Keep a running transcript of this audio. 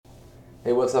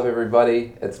Hey, what's up,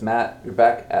 everybody? It's Matt. You're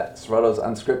back at Serrato's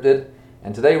Unscripted,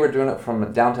 and today we're doing it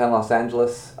from downtown Los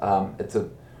Angeles. It's a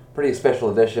pretty special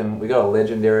edition. We got a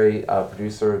legendary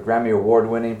producer, Grammy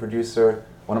Award-winning producer,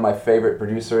 one of my favorite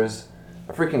producers,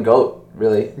 a freaking goat,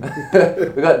 really.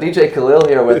 We got DJ Khalil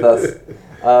here with us.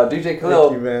 DJ Khalil,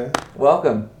 Thank you, man.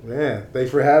 welcome. Man,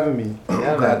 thanks for having me.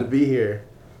 Yeah, Glad man. to be here.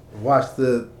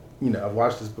 I've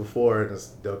watched this before, and it's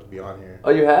dope to be on here. Oh,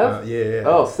 you have? Yeah.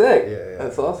 Oh, sick. Yeah.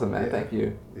 That's awesome, man. Yeah. Thank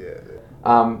you.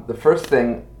 Yeah. The first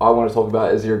thing I want to talk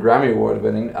about is your Grammy Award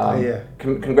winning. Yeah.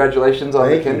 Congratulations on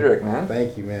the Thank you. Kendrick, man.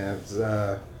 Thank you, man.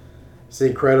 It's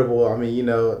incredible. I mean,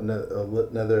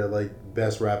 another like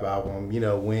best rap album.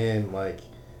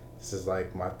 This is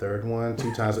like my third one.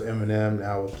 2 times with Eminem,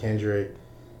 now with Kendrick.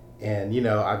 And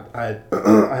I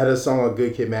I had a song on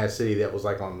Good Kid, Mad City that was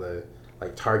like on the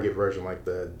Target version, like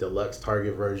the deluxe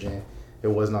Target version. It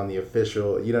wasn't on the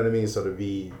official. You know what I mean? So to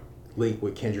be linked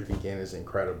with Kendrick again is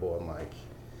incredible. And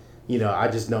I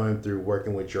just know him through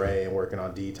working with Dre and working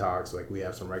on Detox. Like we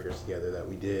have some records together that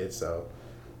we did. So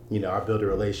I built a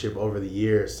relationship over the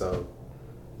years. So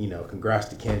congrats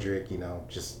to Kendrick.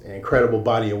 Just an incredible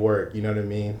body of work. You know what I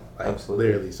mean? Absolutely.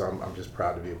 Literally. So I'm just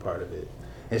proud to be a part of it.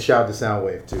 And shout out to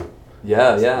Soundwave too.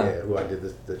 Yeah. Who I did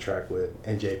the track with,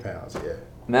 and J Pounds. Yeah.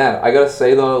 Man, I gotta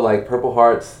say though, like Purple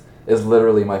Hearts is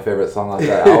literally my favorite song on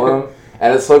that album.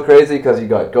 And it's so crazy because you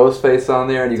got Ghostface on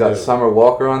there and you got Dude. Summer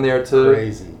Walker on there too.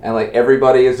 Crazy. And like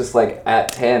everybody is just like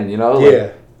at 10, you know?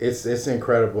 Yeah, it's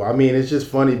incredible. I mean, it's just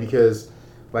funny because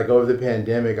like over the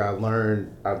pandemic, I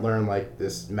learned like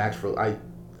this I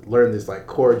learned this like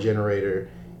chord generator,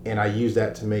 and I used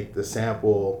that to make the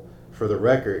sample for the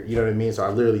record. You know what I mean? So I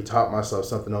literally taught myself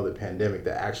something over the pandemic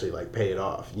that actually like paid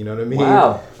off. You know what I mean?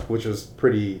 Wow. Which was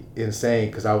pretty insane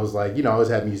because I was like, I always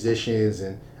had musicians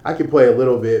and I could play a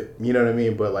little bit. You know what I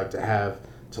mean? But like to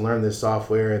learn this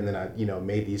software, and then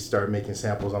I start making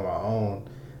samples on my own.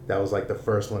 That was like the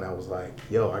first one. I was like,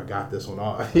 yo, I got this one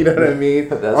off. You know what I mean?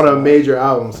 That's on a cool. major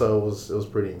album, so it was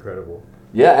pretty incredible.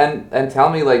 Yeah, and tell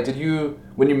me, like,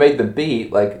 when you made the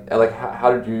beat, like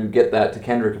how did you get that to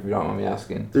Kendrick, if you don't mind me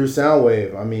asking? Through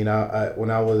Soundwave. I mean,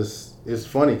 it's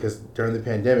funny because during the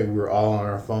pandemic we were all on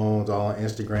our phones, all on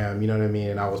Instagram. You know what I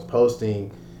mean? And I was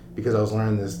posting because I was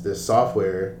learning this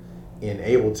software in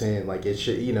Ableton. Like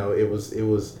it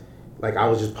was like I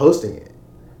was just posting it.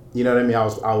 You know what I mean?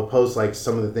 I would post like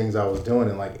some of the things I was doing,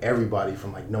 and like everybody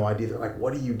from like No Idea, they're like,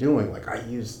 "What are you doing?" Like I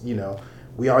use,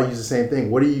 we all use the same thing.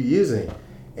 What are you using?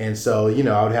 And so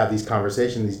I would have these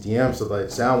conversations, these DMs. So like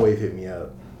Soundwave hit me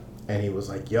up, and he was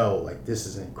like, "Yo, like this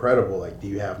is incredible. Like, do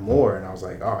you have more?" And I was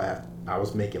like, "Oh, I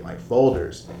was making like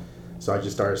folders." So I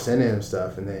just started sending him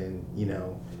stuff, and then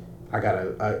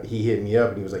he hit me up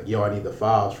and he was like, "Yo, I need the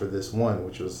files for this one,"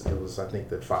 which was I think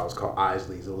the file was called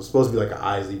Isley's. It was supposed to be like an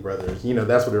Isley Brothers.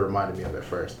 That's what it reminded me of at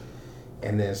first.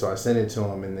 And then so I sent it to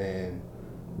him, and then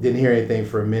didn't hear anything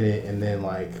for a minute, and then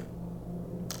like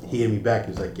he hit me back.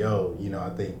 He was like, "Yo, I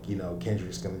think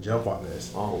Kendrick's gonna jump on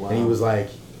this." Oh, wow. And he was like,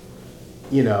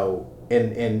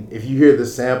 and if you hear the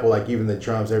sample, like even the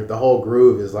drums, the whole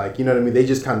groove is like, you know what I mean? They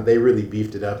just they really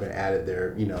beefed it up and added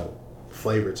their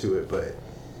flavor to it, but.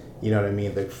 You know what I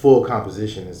mean? The full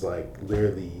composition is like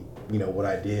literally, what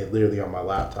I did literally on my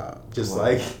laptop. Just Wow.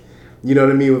 like, you know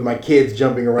what I mean? With my kids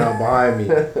jumping around behind me.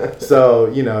 So,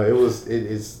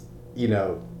 it's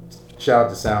shout out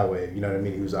to Soundwave, you know what I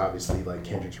mean? He was obviously like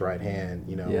Kendrick's right hand,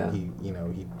 Yeah. he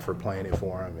for playing it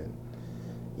for him, and,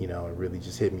 it really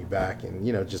just hit me back, and,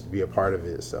 just to be a part of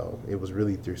it. So it was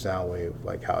really through Soundwave,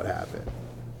 like how it happened.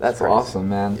 That's Crazy. awesome,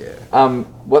 man. Yeah.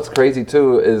 What's crazy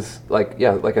too is like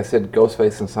I said,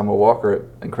 Ghostface and Summer Walker,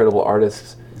 incredible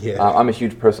artists. Yeah. I'm a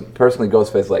huge personally,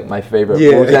 Ghostface, like my favorite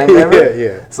Yeah. Wu-Tang member.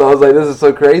 Yeah. So I was like, this is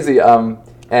so crazy.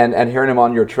 And hearing him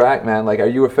on your track, man, like, are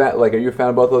you a fan? Like, are you a fan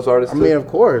of both those artists? I too? mean, of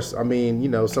course. I mean,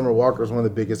 Summer Walker is one of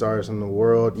the biggest artists in the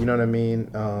world. You know what I mean?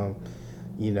 The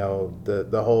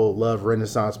whole Love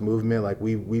Renaissance movement, like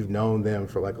we've known them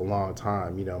for like a long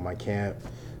time. My camp.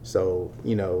 So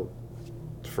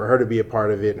for her to be a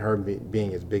part of it, and her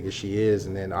being as big as she is,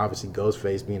 and then obviously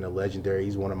Ghostface being a legendary,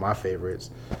 he's one of my favorites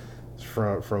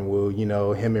from Wu.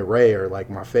 Him and Ray are like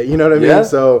my favorite. You know what I mean? Yeah.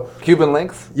 So Cuban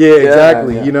Links. yeah,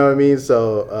 exactly. Yeah. You know what I mean?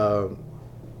 So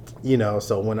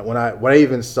so when I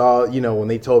even saw, when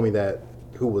they told me that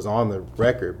who was on the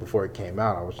record before it came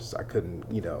out, I couldn't,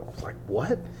 I was like,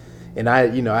 what? And I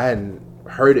hadn't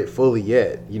heard it fully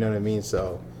yet. You know what I mean?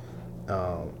 So.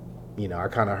 I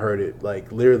kind of heard it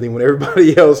like literally when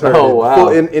everybody else heard it. Wow. Full,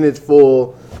 in its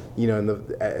full,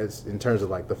 in terms of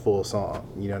like the full song.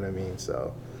 You know what I mean?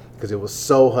 So, because it was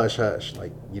so hush hush,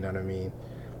 like, you know what I mean?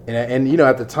 And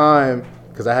at the time,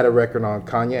 because I had a record on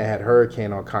Kanye. I had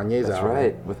Hurricane on Kanye's That's album.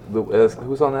 right.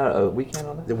 Who's on that? Weekend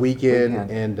on that? The Weeknd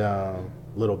and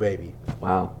Little Baby.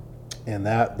 Wow. And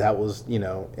that was,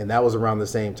 and that was around the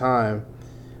same time.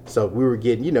 So we were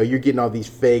getting, you're getting all these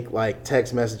fake like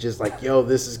text messages like, yo,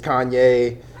 this is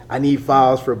Kanye. I need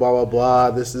files for blah, blah,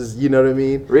 blah. This is, you know what I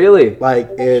mean? Really? Like,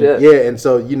 and Shit. yeah. And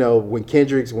so, when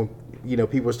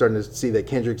people are starting to see that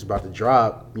Kendrick's about to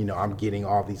drop, I'm getting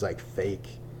all these like fake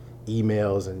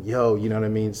emails and you know what I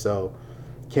mean? So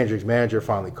Kendrick's manager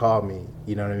finally called me,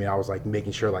 you know what I mean? I was like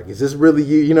making sure like, is this really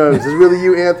you? Is this really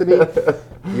you, Anthony?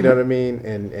 You know what I mean?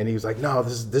 And he was like, no,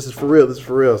 this is for real. This is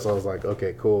for real. So I was like,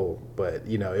 okay, cool. But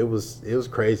it was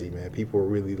crazy, man. People were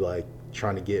really like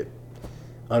trying to get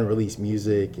unreleased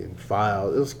music and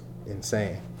files. It was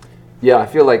insane. Yeah, I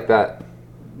feel like that.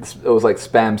 It was like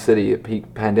Spam City at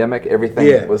peak pandemic.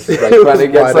 Everything was like it trying to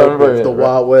get something. It was the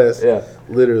Wild West. Yeah,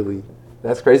 literally.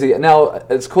 That's crazy. Now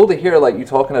it's cool to hear like you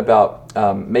talking about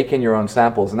making your own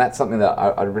samples, and that's something that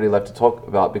I'd really like to talk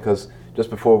about because just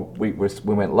before we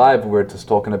went live, we were just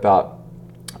talking about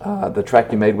the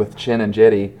track you made with Chin and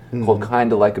Jetty called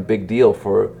 "Kinda Like a Big Deal"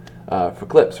 for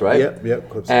Clips, right? Yep,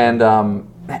 Clips. And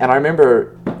I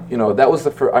remember, that was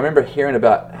the first. I remember hearing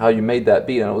about how you made that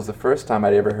beat, and it was the first time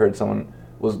I'd ever heard someone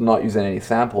was not using any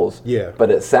samples. Yeah.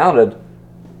 But it sounded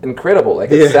incredible.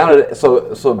 Like it sounded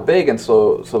so big and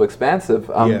so expansive.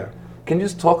 Can you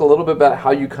just talk a little bit about how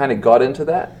you kind of got into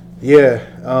that? Yeah.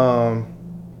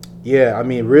 I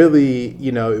mean, really,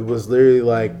 it was literally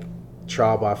like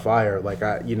trial by fire. Like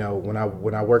when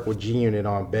I worked with G Unit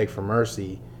on Beg for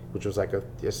Mercy, which was like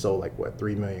it sold like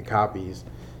 3 million copies.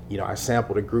 I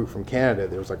sampled a group from Canada.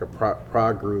 There was like a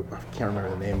prog group. I can't remember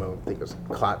the name of it. I think it was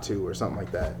Clot 2 or something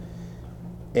like that.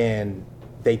 And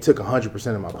they took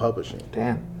 100% of my publishing.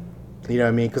 Damn. You know what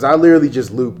I mean? Because I literally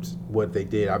just looped what they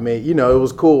did. I mean, it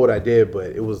was cool what I did,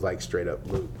 but it was like straight up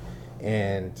loop.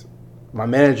 And my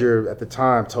manager at the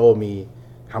time told me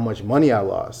how much money I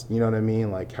lost. You know what I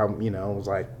mean? Like how, it was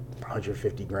like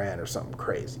 150 grand or something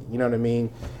crazy. You know what I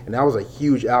mean? And that was a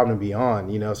huge album to be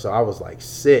on, so I was like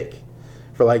sick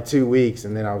for like 2 weeks.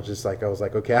 And then I was like,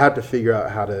 okay, I have to figure out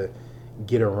how to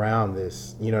get around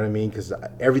this. You know what I mean? Because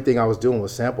everything I was doing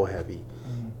was sample heavy.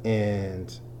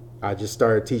 And I just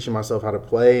started teaching myself how to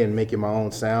play and making my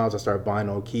own sounds. I started buying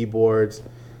old keyboards,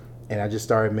 and I just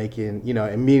started making,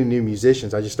 and meeting new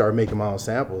musicians. I just started making my own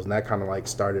samples, and that kind of like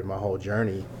started my whole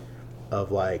journey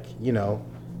of like,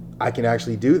 I can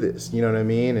actually do this. You know what I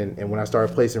mean? And when I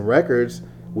started placing records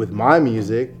with my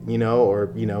music, or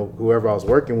whoever I was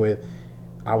working with,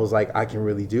 I was like, I can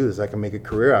really do this. I can make a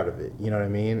career out of it. You know what I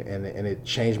mean? And it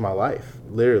changed my life,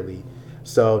 literally.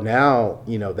 So now,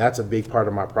 that's a big part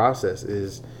of my process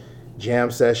is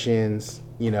jam sessions,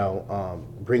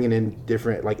 bringing in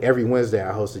different, like every Wednesday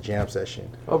I host a jam session.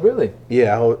 Oh, really?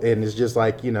 Yeah, and it's just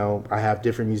like, I have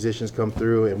different musicians come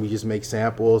through and we just make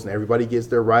samples and everybody gets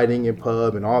their writing in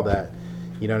pub and all that.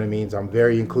 You know what I mean? So I'm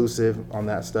very inclusive on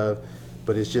that stuff,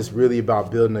 but it's just really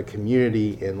about building a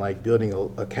community and like building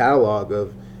a catalog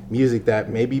of music that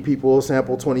maybe people will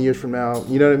sample 20 years from now.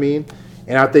 You know what I mean?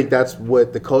 And I think that's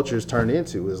what the culture's turned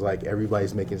into is like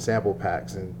everybody's making sample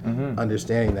packs and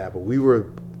understanding that. But we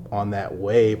were on that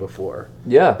way before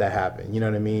that happened. You know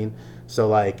what I mean? So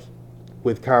like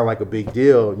with kind of like a big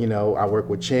deal, I work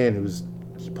with Chin,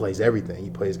 he plays everything.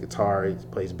 He plays guitar, he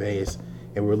plays bass,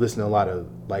 and we were listening to a lot of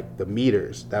like the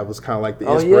Meters. That was kind of like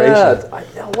the inspiration.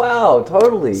 Yeah. Wow,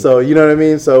 totally. So you know what I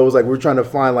mean? So it was like we're trying to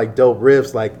find like dope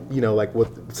riffs, like like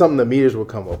with something the Meters would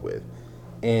come up with,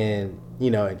 and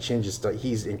and Chin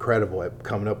he's incredible at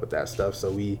coming up with that stuff.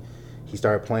 So he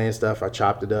started playing stuff. I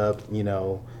chopped it up.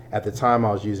 At the time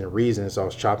I was using Reason, so I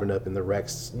was chopping it up in the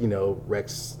Rex,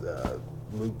 Rex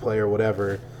loop player,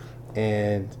 whatever,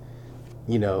 and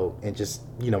and just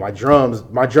my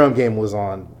drum game was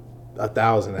on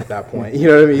 1,000 at that point. You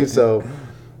know what I mean? So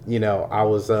I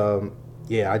was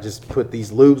I just put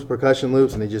these loops, percussion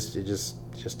loops, and it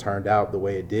just turned out the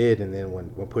way it did. And then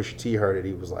when Pusha T heard it,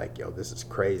 he was like, yo, this is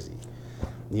crazy.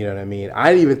 You know what I mean? I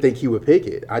didn't even think he would pick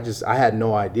it. I had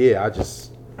no idea.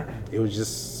 It was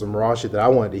just some raw shit that I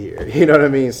wanted to hear. You know what I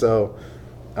mean? So,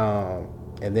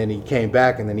 and then he came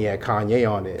back and then he had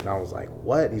Kanye on it. And I was like,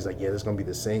 what? He's like, yeah, this is going to be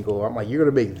the single. I'm like, you're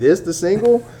going to make this the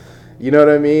single? You know what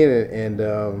I mean?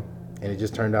 and it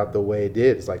just turned out the way it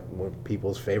did. It's like one of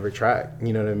people's favorite track.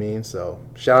 You know what I mean? So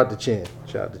shout out to Chin.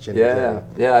 Shout out to Chin. Yeah,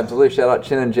 yeah, absolutely. Shout out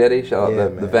Chin and Jetty. Shout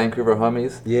out the Vancouver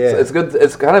homies. Yeah, so it's good.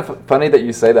 It's kind of funny that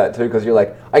you say that too, because you're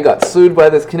like, I got sued by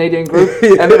this Canadian group,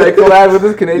 and then I collab with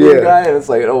this Canadian guy, and it's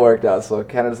like it all worked out. So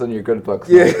Canada's in your good books.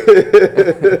 Yeah.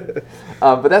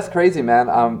 But that's crazy,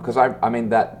 man. Because I mean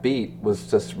that beat was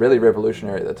just really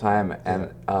revolutionary at the time, and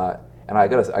I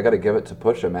gotta give it to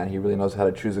Pusha, man. He really knows how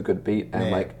to choose a good beat, and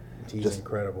like. He's just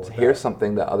incredible. Here's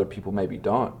something that other people maybe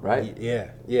don't, right?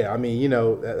 Yeah. I mean, you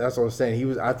know, that's what I'm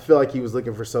saying. I feel like he was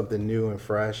looking for something new and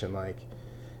fresh, and like,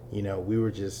 you know, we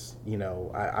were just, you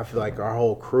know, I feel like our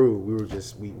whole crew, we were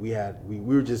just, we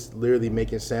were just literally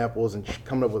making samples and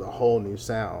coming up with a whole new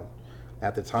sound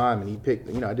at the time. And he picked,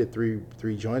 you know, I did three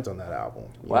joints on that album.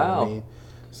 You know what I mean?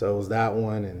 So it was that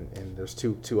one, and there's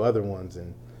two other ones,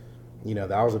 and you know,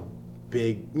 that was a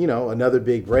big, you know, another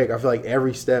big break. I feel like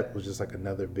every step was just like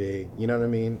another big, you know what I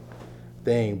mean,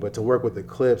 thing. But to work with the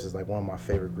Clipse is like one of my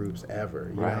favorite groups ever,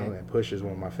 you know, and Push is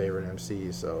one of my favorite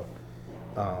MCs. So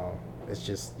it's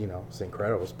just, you know, it's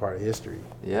incredible. It's part of history.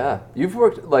 Yeah, you've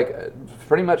worked like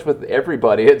pretty much with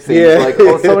everybody. It seems like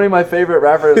so many of my favorite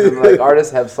rappers and like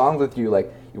artists have songs with you.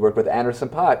 Like you worked with Anderson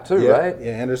 .Paak too, right?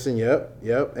 Yeah, Anderson.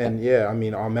 Yep. And yeah, I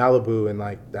mean on Malibu, and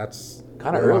like that's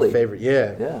kind of early. My favorite.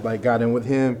 Yeah. Like got in with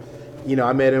him. You know,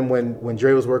 I met him when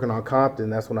Dre was working on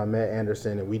Compton. That's when I met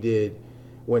Anderson, and we did,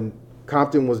 when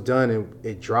Compton was done and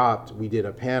it dropped, we did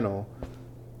a panel,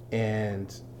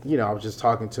 and you know, I was just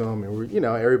talking to him, and you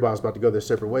know, everybody was about to go their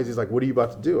separate ways. He's like, "What are you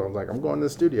about to do?" I was like, "I'm going to the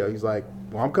studio." He's like,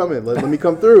 "Well, I'm coming. Let me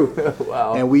come through."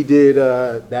 Wow. And we did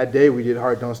that day. We did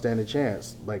Heart Don't Stand a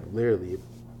Chance, like literally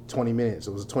 20 minutes.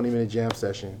 It was a 20-minute jam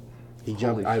session. He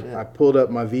jumped. I pulled up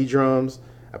my V drums.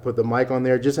 I put the mic on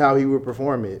there, just how he would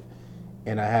perform it.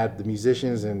 And I had the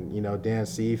musicians and, you know, Dan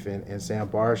Seif and Sam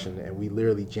Barsh, and we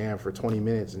literally jammed for 20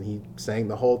 minutes, and he sang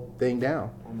the whole thing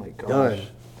down. Oh my gosh. Done.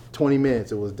 20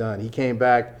 minutes, it was done. He came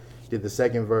back, did the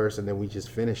second verse, and then we just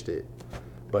finished it.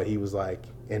 But he was like,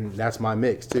 and that's my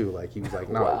mix too. Like he was like,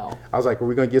 "No." Wow. I was like, "Are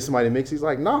we gonna get somebody to mix?" He's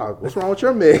like, "Nah, what's wrong with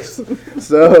your mix?"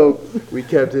 So we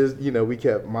kept we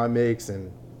kept my mix,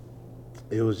 and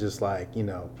it was just like, you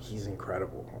know, he's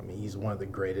incredible. I mean, he's one of the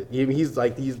greatest. He's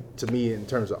to me, in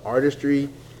terms of artistry,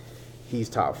 he's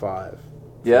top 5.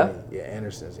 Yeah? Yeah,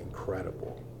 Anderson's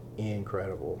incredible.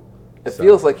 It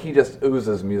feels like he just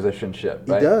oozes musicianship,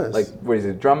 right? He does. Like, where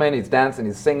he's drumming, he's dancing,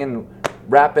 he's singing,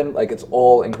 rapping, like, it's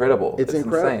all incredible. It's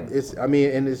incredible.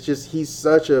 Insane. And it's just, he's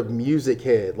such a music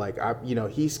head. Like,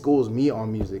 he schools me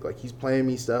on music. Like, he's playing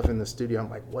me stuff in the studio. I'm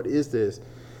like, what is this?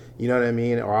 You know what I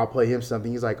mean? Or I'll play him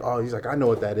something. He's like, I know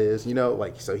what that is. You know,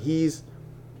 like, so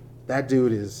that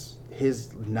dude is,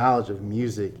 his knowledge of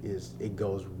music it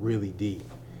goes really deep.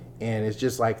 And it's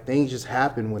just like, things just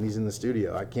happen when he's in the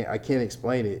studio. I can't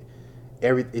explain it.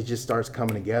 It just starts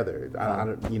coming together. I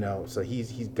don't, you know, so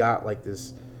he's got like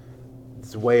this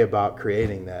way about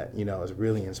creating that, you know, is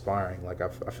really inspiring. Like, I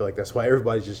feel like that's why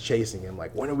everybody's just chasing him.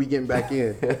 Like, when are we getting back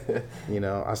in? You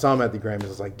know, I saw him at the Grammys. I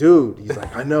was like, dude, he's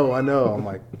like, I know. I'm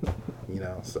like, you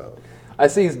know, so. I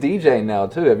see he's DJing now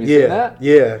too. Have you seen that?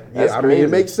 Yeah. That's I mean, it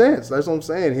makes sense. That's what I'm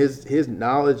saying. His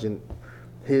knowledge and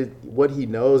what he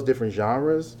knows, different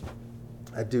genres,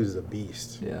 that dude is a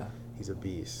beast. Yeah. He's a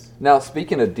beast. Now,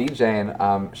 speaking of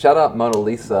DJing, shout out Mona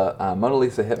Lisa. Mona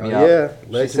Lisa hit me up. Yeah,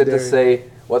 legendary. She said to say,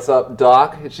 "What's up,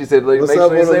 Doc?" She said, like, "What's make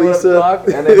up, sure you Mona say Lisa?" What's up,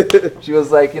 Doc. And then she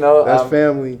was like, you know, that's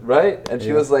family, right? And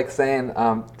she was like saying, you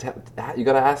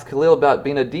got to ask Khalil about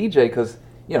being a DJ because,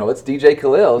 you know, it's DJ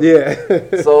Khalil.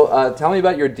 Yeah. So tell me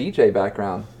about your DJ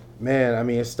background. Man, I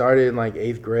mean, it started in like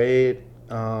 8th grade.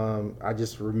 I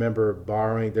just remember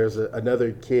borrowing. There's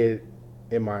another kid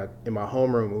in my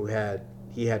homeroom who had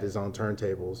his own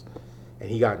turntables, and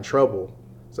he got in trouble.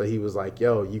 So he was like,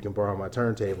 "Yo, you can borrow my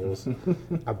turntables."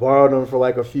 I borrowed them for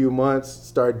like a few months,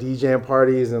 started DJing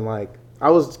parties, and like I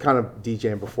was kind of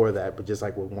DJing before that, but just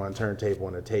like with one turntable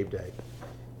and a tape deck.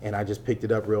 And I just picked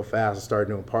it up real fast and started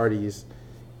doing parties,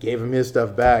 gave him his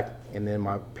stuff back, and then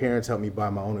my parents helped me buy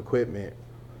my own equipment.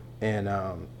 And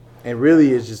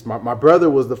really it's just my brother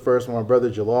was the first one. My brother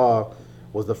Jalal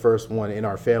was the first one in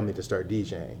our family to start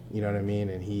DJing. You know what I mean?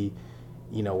 And he,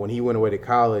 you know, when he went away to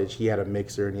college, he had a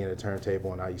mixer and he had a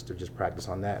turntable, and I used to just practice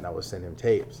on that, and I would send him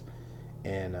tapes.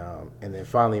 And then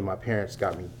finally my parents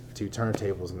got me 2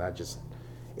 turntables, and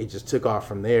it just took off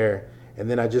from there. And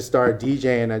then I just started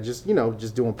DJing. I just, you know,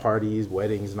 just doing parties,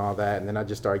 weddings and all that. And then I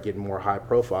just started getting more high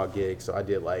profile gigs. So I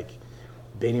did like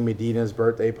Benny Medina's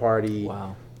birthday party.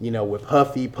 Wow. You know, with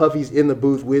Puffy. Puffy's in the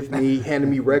booth with me, handing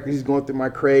me records. He's going through my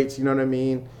crates. You know what I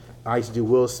mean? I used to do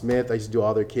Will Smith. I used to do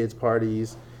all their kids'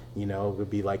 parties. You know, it would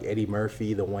be like Eddie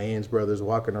Murphy, the Wayans brothers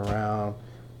walking around.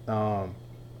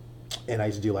 And I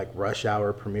used to do like rush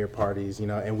hour premiere parties, you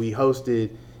know, and we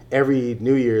hosted every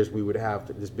New Year's, we would have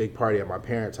this big party at my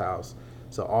parents' house.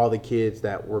 So all the kids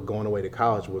that were going away to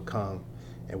college would come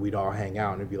and we'd all hang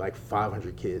out, and it'd be like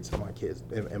 500 kids,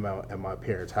 at my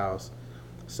parents' house.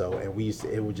 So, and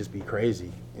it would just be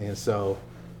crazy. And so,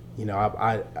 you know,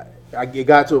 it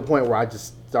got to a point where I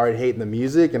just started hating the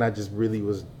music, and I just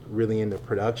was really into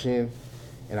production,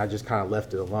 and I just kind of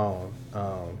left it alone.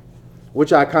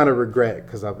 Which I kind of regret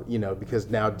because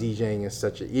now DJing is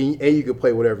such you could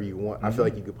play whatever you want. Mm-hmm. I feel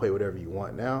like you could play whatever you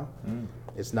want now. Mm.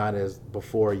 It's not as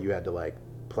before you had to like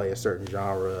play a certain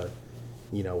genre,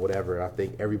 you know, whatever. I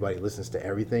think everybody listens to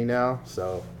everything now.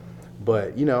 So,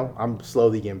 but you know, I'm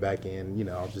slowly getting back in. You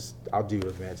know, I'll do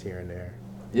events here and there.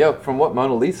 Yeah, from what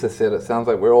Mona Lisa said, it sounds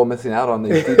like we're all missing out on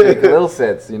these DJ Khalil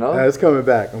sets. You know, it's coming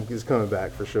back. It's coming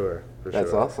back for sure.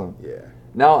 That's awesome. Yeah.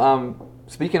 Now,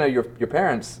 speaking of your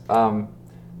parents,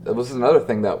 this is another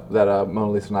thing that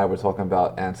Mona Lisa and I were talking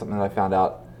about, and something that I found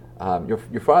out.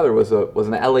 Your father was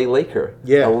an LA Laker,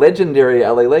 a legendary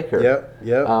LA Laker.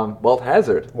 Yep. Walt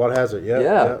Hazzard.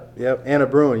 Yep. Anna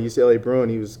Bruin, UCLA Bruin.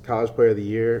 He was College Player of the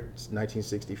Year. It's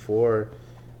 1964.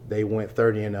 They went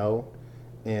 30-0,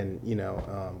 and you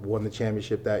know won the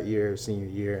championship that year, senior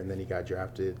year, and then he got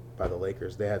drafted by the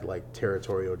Lakers. They had like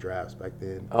territorial drafts back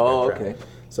then. Oh, okay.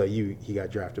 So he got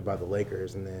drafted by the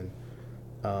Lakers, and then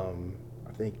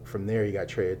I think from there he got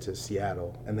traded to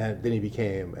Seattle, and then he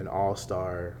became an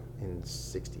All-Star in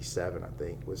 '67, I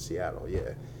think, with Seattle.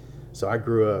 Yeah. So I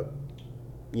grew up,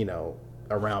 you know,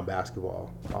 around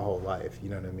basketball my whole life. You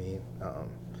know what I mean?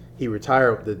 He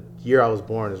retired the year I was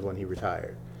born is when he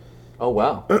retired. Oh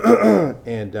wow!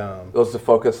 And was the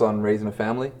focus on raising a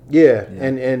family? Yeah.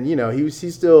 And you know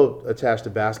he's still attached to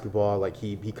basketball. Like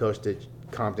he coached at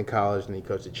Compton College, and he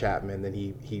coached at Chapman. Then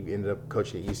he ended up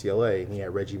coaching at UCLA, and he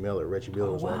had Reggie Miller. Reggie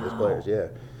Miller was one of his players. Yeah.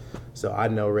 So I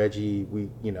know Reggie.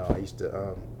 I used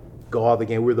to go all the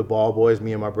games. We were the ball boys.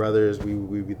 Me and my brothers.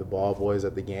 We'd be the ball boys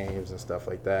at the games and stuff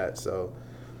like that. So,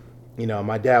 you know,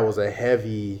 my dad was a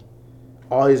heavy.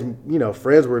 All his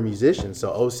friends were musicians.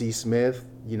 So O.C. Smith.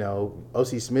 You know,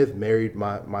 O.C. Smith married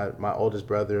my oldest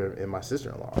brother and my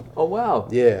sister-in-law. Oh, wow.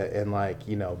 Yeah, and like,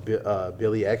 you know,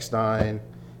 Billy Eckstein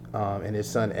and his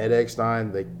son Ed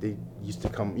Eckstein, they used to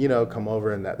come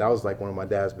over, and that was like one of my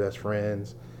dad's best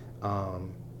friends.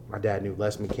 My dad knew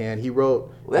Les McCann. He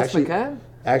wrote... Les McCann?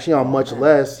 Actually, on Much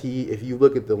Less, if you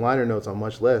look at the liner notes on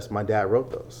Much Less, my dad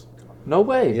wrote those. No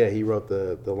way. Yeah, he wrote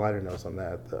the liner notes on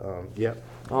that. Yep.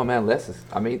 Oh, man, Les is...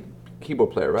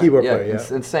 keyboard player, right? Keyboard player, yeah. It's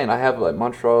insane. I have like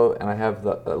Montreux, and I have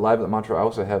the Live at Montreux. I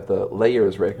also have the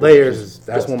Layers record.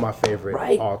 That's one of my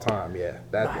favorite all time. Yeah,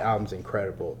 that album's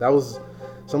incredible.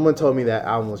 Someone told me that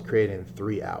album was created in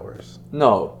 3 hours.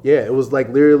 No. Yeah, it was like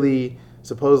literally.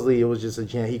 Supposedly, it was just a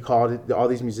jam. He called all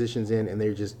these musicians in, and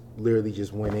they just literally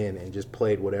just went in and just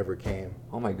played whatever came.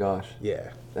 Oh my gosh.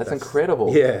 Yeah. That's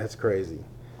incredible. Yeah, it's crazy.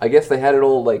 I guess they had it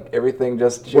all, like, everything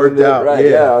just worked out, right?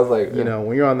 Yeah, I was like... You know,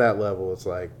 when you're on that level, it's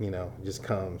like, you know, it just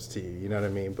comes to you, you know what I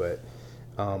mean?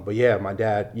 But yeah, my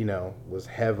dad, you know, was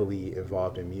heavily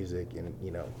involved in music, and, you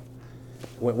know,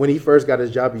 when he first got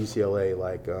his job at UCLA,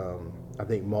 like, I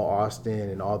think Mo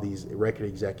Austin and all these record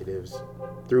executives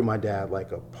threw my dad,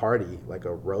 like, a party, like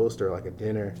a roast or, like, a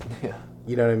dinner. Yeah.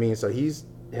 You know what I mean? So he's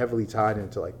heavily tied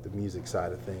into, like, the music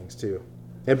side of things, too.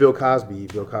 And Bill Cosby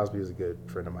was a good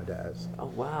friend of my dad's. Oh,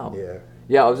 wow. Yeah.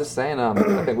 Yeah, I was just saying, I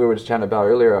think we were just chatting about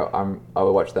earlier, I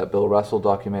watched that Bill Russell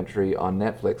documentary on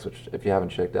Netflix, which if you haven't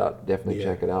checked out, definitely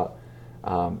check it out.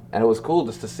 And it was cool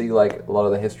just to see like a lot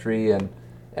of the history and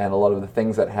a lot of the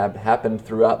things that had happened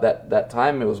throughout that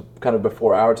time. It was kind of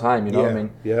before our time, you know what I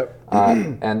mean? Yep.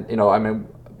 And, you know, I mean,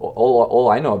 all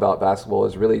I know about basketball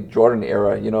is really Jordan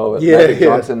era, you know, Magic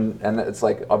Johnson, and it's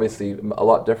like obviously a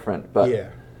lot different, but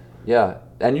yeah.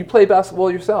 And you play basketball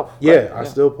yourself? Yeah, right? I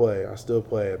still play.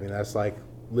 I mean, that's like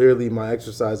literally my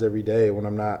exercise every day when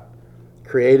I'm not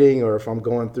creating, or if I'm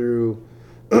going through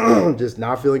just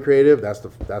not feeling creative. That's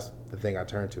the thing I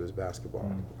turn to is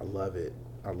basketball. I love it.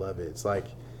 It's like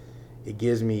it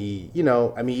gives me, you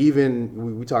know. I mean,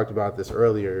 even we talked about this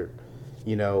earlier.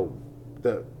 You know,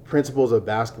 the principles of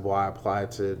basketball I apply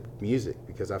to music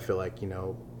because I feel like, you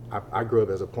know, I grew up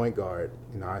as a point guard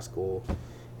in high school.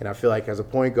 And I feel like as a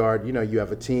point guard, you know, you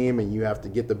have a team and you have to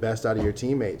get the best out of your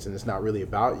teammates, and it's not really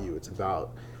about you. It's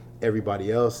about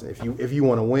everybody else. If you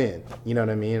want to win, you know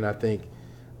what I mean? And I think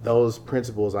those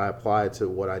principles I apply to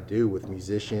what I do with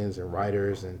musicians and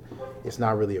writers, and it's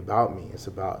not really about me. It's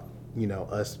about, you know,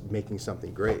 us making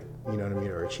something great, you know what I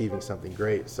mean, or achieving something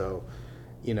great. So,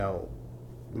 you know,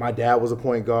 my dad was a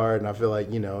point guard, and I feel like,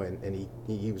 and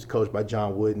he was coached by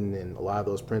John Wooden, and a lot of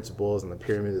those principles and the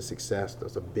pyramid of success,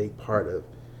 that's a big part of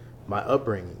my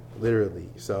upbringing, literally.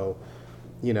 So,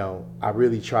 I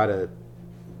really try to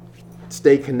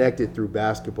stay connected through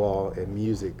basketball and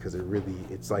music, because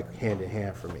it's like hand in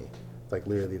hand for me. It's like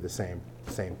literally the same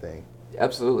thing.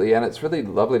 Absolutely, and it's really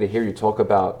lovely to hear you talk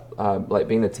about like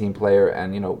being a team player,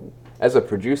 and as a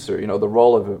producer, the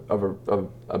role of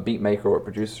a beat maker or a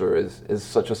producer is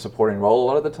such a supporting role a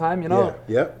lot of the time,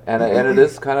 Yeah. And it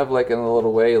is kind of like, in a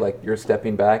little way, like you're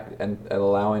stepping back and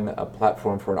allowing a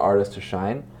platform for an artist to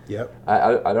shine. Yep.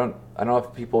 I don't know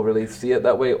if people really see it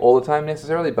that way all the time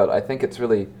necessarily, but I think it's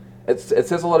really it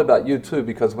says a lot about you too,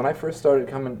 because when I first started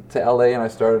coming to LA and I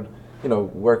started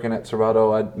working at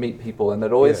Serato, I'd meet people and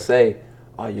they'd always say,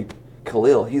 "Oh,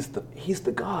 Khalil, he's the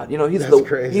god.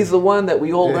 He's the one that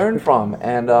we all learn from."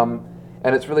 And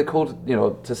it's really cool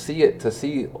to see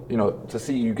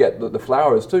you get the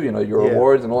flowers too, your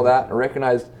awards and all that, and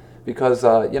recognized, because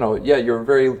you're a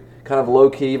very kind of low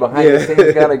key, behind the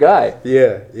scenes kind of guy.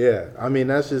 Yeah. I mean,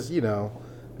 that's just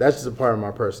a part of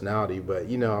my personality, but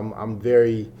I'm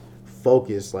very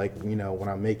focused, like, when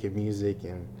I'm making music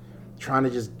and trying to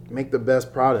just make the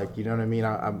best product, you know what I mean?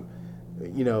 I'm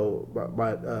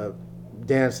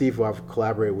Dan Sifu, I've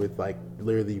collaborated with like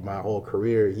literally my whole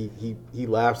career. He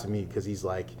laughs at me because he's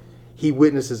like, he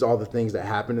witnesses all the things that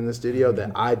happen in the studio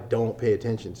that I don't pay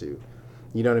attention to.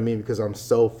 You know what I mean? Because I'm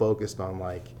so focused on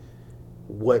like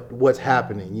what's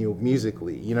happening,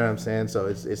 musically. You know what I'm saying? So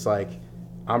it's like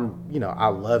I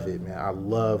love it, man. I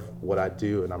love what I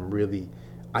do, and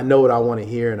I know what I want to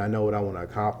hear and I know what I want to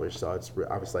accomplish. So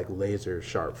I was like laser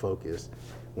sharp focused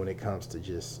when it comes to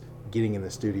just getting in the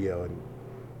studio and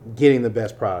getting the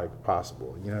best product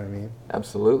possible. You know what I mean?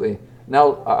 Absolutely.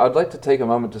 Now, I'd like to take a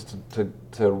moment just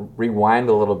to rewind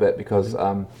a little bit, because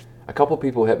a couple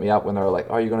people hit me up when they were like,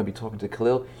 "Oh, you're going to be talking to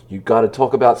Khalil? You got to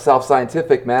talk about South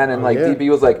Scientific, man." And DB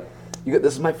was like,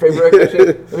 "This is my favorite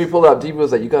record." Let me pull it up. DB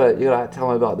was like, "You gotta tell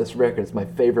me about this record. It's my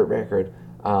favorite record."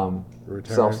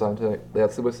 South Scientific.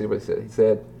 Let's see what he said. He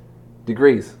said,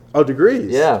 "Degrees." Oh,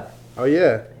 Degrees. Yeah. Oh,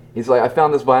 yeah. He's like, "I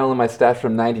found this vinyl in my stash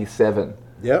from '97."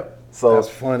 Yep. So that's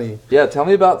funny. Yeah, tell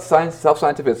me about South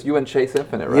Scientific. It's you and Chase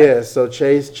Infinite, right? Yeah, so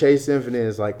Chase Infinite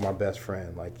is like my best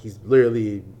friend. Like, he's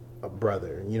literally a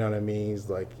brother. You know what I mean? He's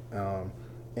like,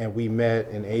 and we met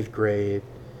in 8th grade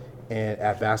and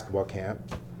at basketball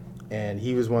camp, and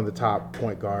he was one of the top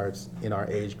point guards in our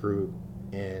age group,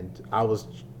 and I was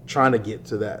trying to get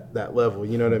to that level.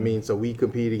 You know what I mean? So we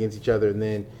competed against each other, and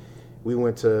then we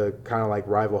went to kind of like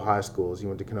rival high schools. He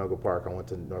went to Canoga Park. I went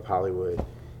to North Hollywood.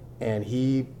 And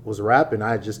he was rapping.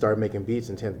 I had just started making beats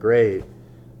in 10th grade.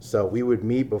 So we would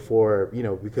meet before,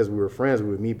 because we were friends, we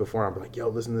would meet before. I'd be like, "Yo,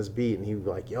 listen to this beat." And he would be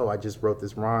like, "Yo, I just wrote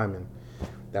this rhyme." And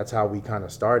that's how we kind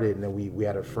of started. And then we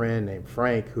had a friend named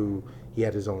Frank who, he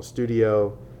had his own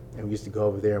studio. And we used to go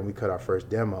over there and we cut our first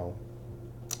demo.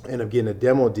 Ended up getting a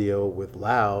demo deal with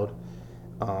Loud.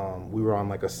 We were on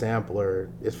like a sampler.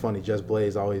 It's funny, Just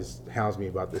Blaze always hounds me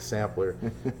about this sampler,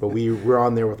 but we were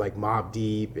on there with like Mobb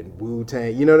Deep and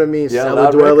Wu-Tang, you know what I mean? Yeah,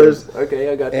 Cellar Dwellers.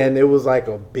 Okay, I got you. And it was like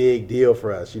a big deal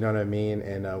for us, you know what I mean?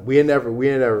 And we ended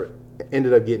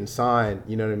up getting signed,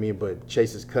 you know what I mean? But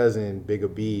Chase's cousin,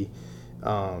 Bigga B,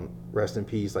 rest in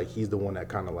peace, like he's the one that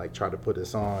kind of like tried to put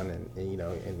us on,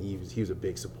 and he was a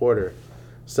big supporter.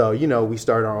 So, we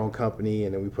started our own company,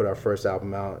 and then we put our first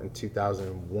album out in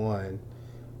 2001.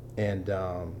 And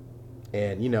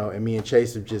me and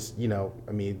Chase have just,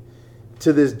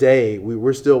 to this day,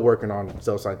 we're still working on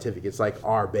South Scientific. It's like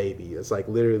our baby. It's like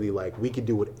literally like we can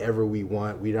do whatever we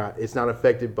want. It's not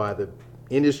affected by the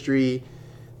industry,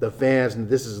 the fans, and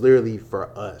this is literally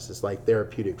for us. It's like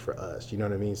therapeutic for us. You know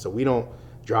what I mean? So we don't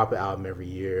drop an album every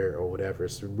year or whatever.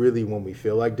 It's really when we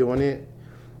feel like doing it.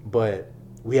 But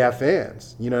we have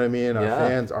fans. You know what I mean?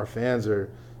 Our fans are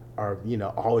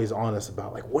always on us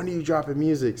about like, when are you dropping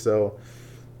music? So,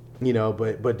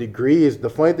 but Degrees, the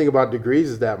funny thing about Degrees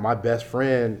is that my best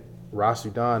friend,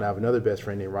 Rasudan, I have another best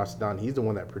friend named Rasudan, he's the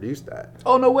one that produced that.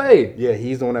 Oh, no way. Yeah,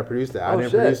 he's the one that produced that. I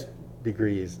didn't produce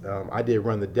Degrees. I did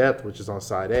Run the Depth, which is on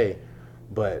side A,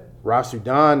 but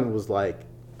Rasudan was like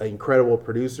an incredible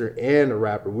producer and a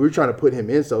rapper. We were trying to put him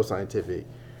in So Scientific,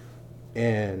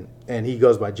 and he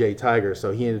goes by Jay Tiger,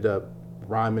 so he ended up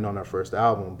rhyming on our first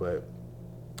album, but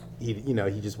he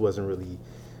just wasn't really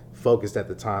focused at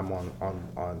the time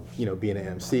on being an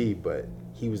MC, but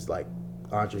he was like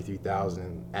Andre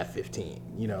 3000 at 15.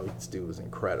 This dude was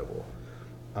incredible.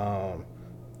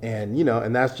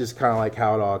 And that's just kind of like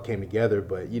how it all came together.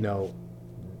 But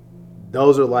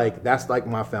that's like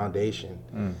my foundation.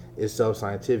 is so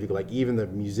scientific. Like even the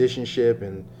musicianship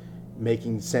and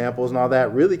making samples and all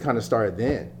that really kind of started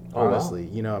then. Honestly,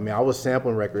 wow. you know, I mean, I was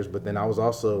sampling records, but then I was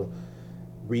also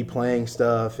replaying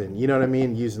stuff, and you know what I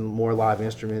mean, using more live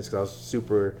instruments because I was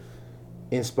super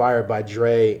inspired by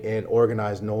Dre and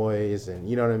Organized Noise, and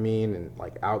you know what I mean, and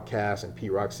like Outkast and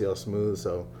Pete Rock, CL Smooth.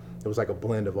 So it was like a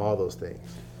blend of all those things.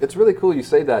 It's really cool you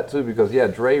say that too, because yeah,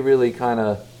 Dre really kind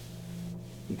of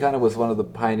was one of the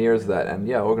pioneers of that, and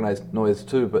yeah, Organized Noise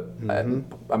too. But I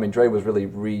mean, Dre was really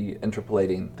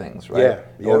re-interpolating things, right? Yeah,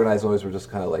 The yep. Organized Noise were just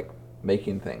kind of like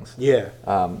making things. Yeah.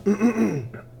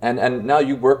 And now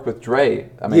you work with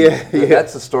Dre. I mean, Yeah.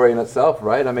 that's a story in itself,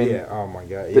 right? I mean, Yeah. Oh my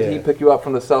God. Yeah. did he pick you up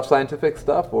from the self-scientific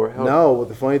stuff, or how? No, but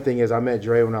the funny thing is, I met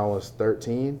Dre when I was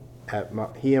 13.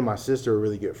 He and my sister were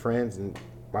really good friends, and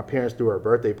my parents threw her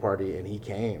birthday party, and he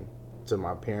came to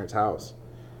my parents' house,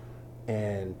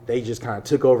 and they just kind of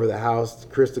took over the house.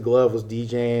 Chris the Glove was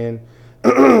DJing,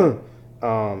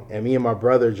 and me and my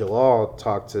brother Jalal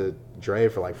talked to Dre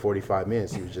for like 45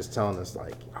 minutes. He was just telling us,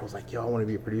 like, I was like, yo, I want to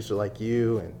be a producer like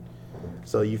you, and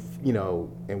so you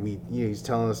know, and he's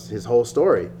telling us his whole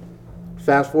story.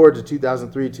 Fast forward to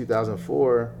 2003,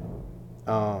 2004,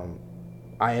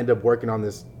 I end up working on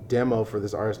this demo for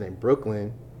this artist named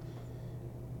Brooklyn,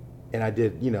 and I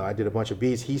did a bunch of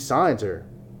beats. He signed her,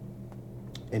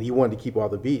 and he wanted to keep all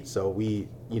the beats. So he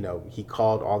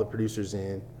called all the producers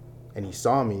in, and he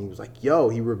saw me. He was like, yo,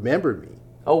 he remembered me.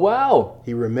 Oh wow!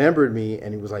 He remembered me,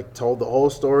 and he was like, told the whole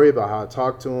story about how I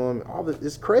talked to him. All this,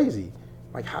 it's crazy.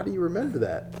 Like, how do you remember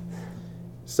that?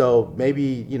 So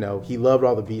maybe, he loved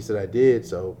all the beats that I did.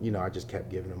 So, I just kept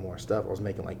giving him more stuff. I was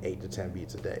making like 8 to 10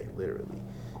 beats a day, literally.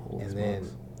 And then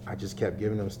I just kept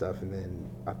giving him stuff. And then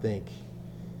I think,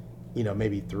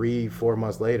 maybe 3-4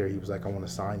 months later, he was like, I want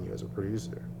to sign you as a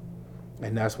producer.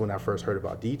 And that's when I first heard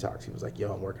about Detox. He was like,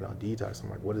 yo, I'm working on Detox. I'm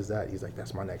like, what is that? He's like,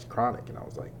 that's my next Chronic. And I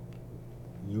was like,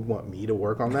 you want me to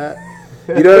work on that?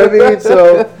 You know what I mean?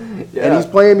 So, yeah. And he's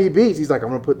playing me beats. He's like, I'm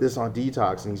going to put this on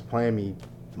Detox. And he's playing me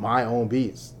my own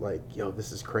beats. Like, yo,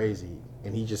 this is crazy.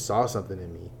 And he just saw something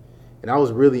in me. And I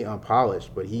was really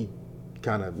unpolished, but he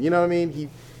kind of, you know what I mean?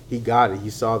 He got it.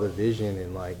 He saw the vision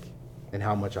and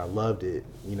how much I loved it.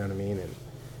 You know what I mean?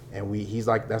 And he's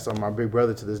like, that's my big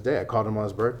brother to this day. I called him on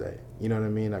his birthday. You know what I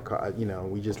mean?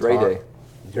 We just Dre talked. Day.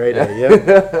 Dre Day,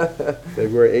 yeah.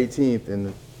 February 18th.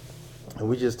 And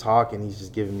we just talk, and he's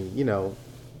just giving me,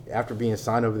 after being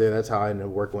signed over there, that's how I ended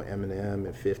up working with Eminem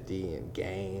and 50 and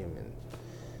Game and,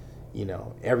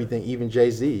 everything, even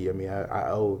Jay-Z. I mean, I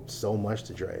owe so much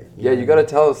to Dre. You got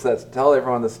to tell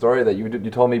everyone the story that you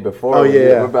told me before. Oh,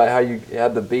 yeah. About how you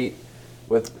had the beat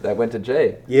that went to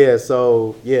Jay. Yeah,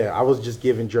 so, I was just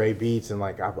giving Dre beats, and,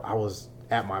 like, I was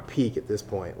at my peak at this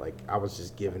point. Like, I was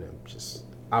just giving him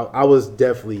I was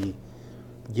definitely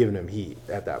giving him heat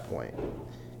at that point.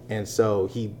 And so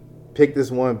he picked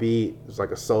this one beat. It was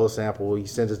like a solo sample. He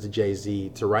sends it to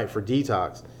Jay-Z to write for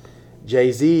Detox.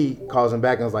 Jay-Z calls him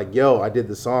back and was like, yo, I did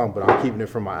the song, but I'm keeping it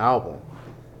from my album.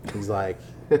 He's like,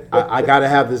 I got to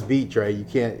have this beat, Dre. You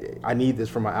can't, I need this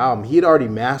for my album. He had already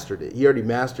mastered it. He already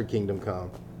mastered Kingdom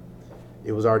Come.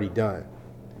 It was already done.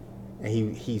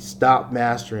 And he stopped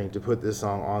mastering to put this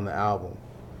song on the album.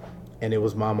 And it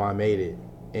was Mama, I Made It.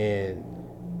 And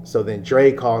so then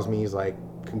Dre calls me. He's like,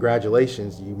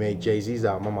 congratulations, you made Jay-Z's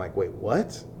album. I'm like, wait,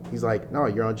 what? He's like, no,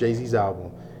 you're on Jay-Z's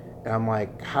album. And I'm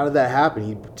like, how did that happen?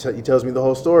 He tells me the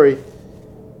whole story.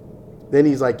 Then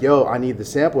he's like, yo, I need the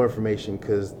sample information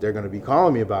because they're going to be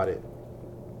calling me about it.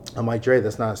 I'm like, Dre,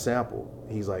 that's not a sample.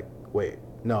 He's like, wait,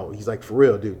 no. He's like, for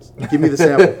real, dude, give me the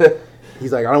sample.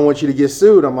 He's like, I don't want you to get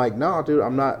sued. I'm like, no, dude,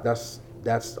 I'm not.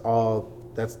 Those are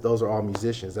all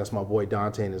musicians. That's my boy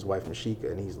Dante and his wife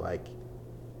Mashika. And he's like,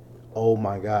 oh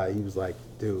my God. He was like,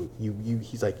 dude,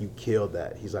 he's like, you killed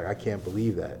that. He's like, I can't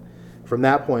believe that. From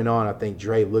that point on, I think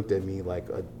Dre looked at me like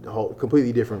a whole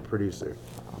completely different producer.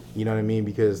 You know what I mean?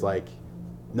 Because like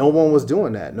no one was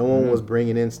doing that. No one was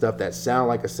bringing in stuff that sounded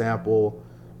like a sample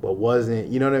but wasn't,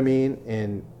 you know what I mean?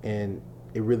 And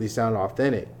it really sounded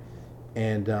authentic.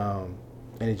 And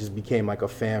it just became like a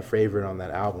fan favorite on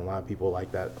that album. A lot of people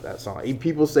like that song.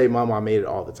 People say Mama I Made It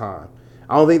all the time.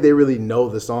 I don't think they really know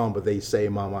the song, but they say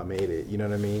Mama I Made It. You know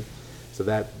what I mean? So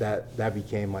that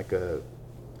became like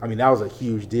that was a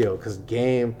huge deal because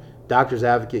Game, Doctor's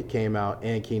Advocate came out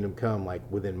and Kingdom Come like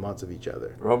within months of each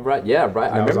other. Oh, right, yeah,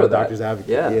 right. I remember that. Doctor's Advocate,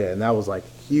 yeah, and that was like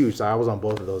huge. So I was on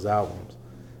both of those albums.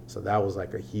 So that was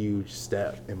like a huge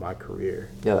step in my career.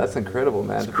 Yeah, that's incredible,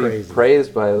 man. To crazy. Be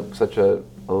praised by such a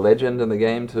legend in the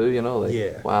game too,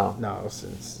 yeah. Wow. No,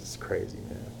 it's crazy,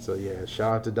 man. So yeah,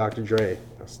 shout out to Dr. Dre.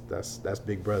 That's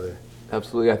Big Brother.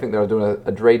 Absolutely. I think they're doing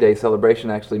a Dre Day celebration.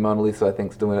 Actually, Mona Lisa, I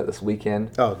think, is doing it this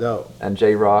weekend. Oh, dope. And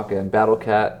J-Rock and Battle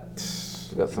Cat.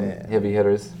 We got some heavy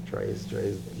hitters. Dre's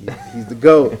he's the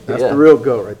GOAT. That's the real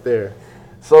GOAT right there.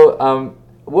 So,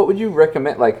 what would you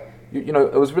recommend? Like, you know,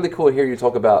 it was really cool to hear you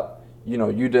talk about, you know,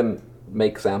 you didn't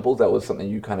make samples. That was something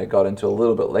you kind of got into a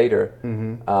little bit later.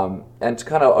 Mm-hmm. And to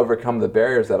kind of overcome the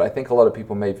barriers that I think a lot of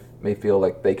people may feel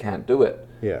like they can't do it.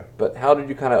 Yeah. But how did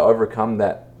you kind of overcome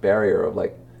that barrier of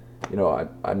like, you know,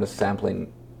 I'm just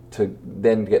sampling to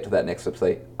then get to that next step,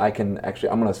 say, I'm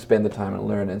going to spend the time and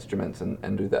learn instruments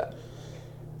and do that?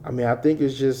 I mean, I think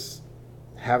it's just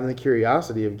having the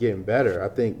curiosity of getting better. I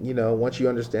think, you know, once you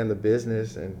understand the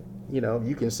business and, you know,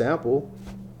 you can sample,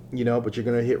 you know, but you're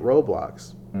going to hit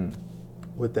roadblocks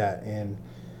with that. And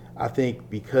I think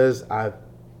because I've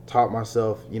taught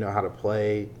myself, you know, how to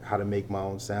play, how to make my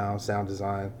own sound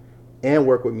design, and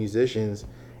work with musicians,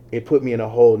 it put me in a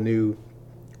whole new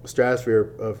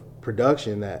stratosphere of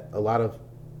production that a lot of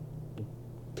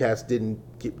cats didn't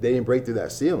break through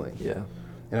that ceiling. Yeah.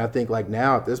 And I think like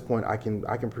now at this point I can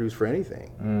produce for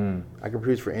anything. I can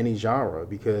produce for any genre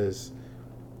because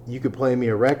you could play me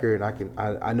a record and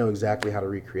I know exactly how to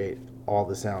recreate all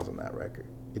the sounds on that record.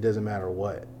 It doesn't matter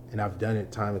what. And I've done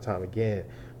it time and time again,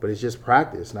 but it's just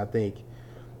practice. And I think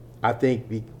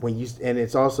when you, and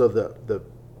it's also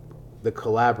the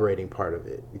collaborating part of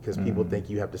it, because people think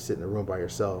you have to sit in a room by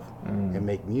yourself and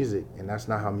make music, and that's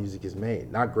not how music is made.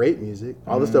 Not great music.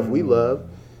 All the stuff we love,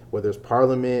 whether it's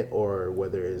Parliament or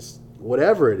whether it's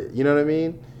whatever it is, you know what I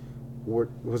mean?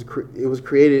 It was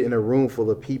created in a room full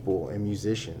of people and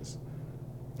musicians,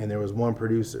 and there was one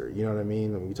producer, you know what I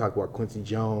mean? And we talk about Quincy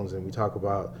Jones and we talk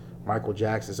about Michael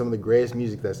Jackson, some of the greatest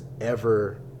music that's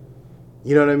ever,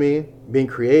 you know what I mean, being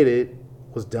created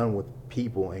was done with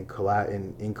people and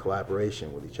in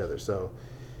collaboration with each other. So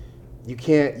you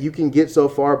can get so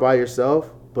far by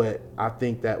yourself, but I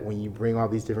think that when you bring all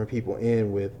these different people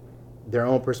in with their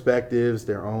own perspectives,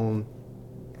 their own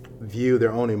view,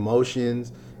 their own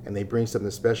emotions, and they bring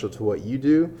something special to what you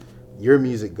do, your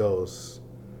music goes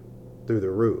through the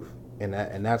roof. And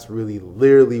that's really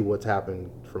literally what's happened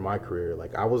for my career.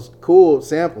 Like, I was cool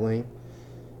sampling,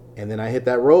 and then I hit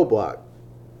that roadblock.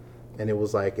 And it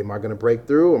was like, am I going to break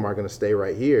through or am I going to stay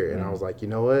right here? And I was like, you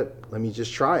know what? Let me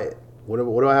just try it. What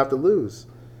do I have to lose?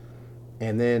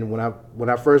 And then when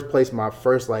I first placed my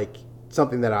first, like,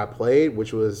 something that I played,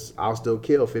 which was I'll Still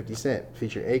Kill 50 Cent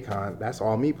featuring Akon, that's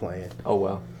all me playing. Oh,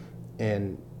 wow.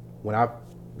 And when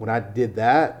I did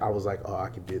that, I was like, oh, I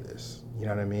can do this. You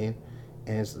know what I mean?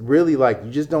 And it's really like,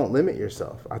 you just don't limit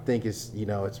yourself. I think it's, you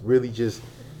know, it's really just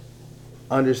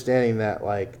understanding that,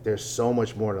 like, there's so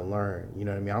much more to learn. You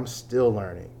know what I mean? I'm still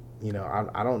learning. You know,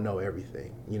 I don't know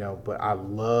everything, you know, but I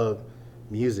love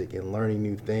music and learning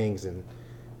new things and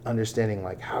understanding,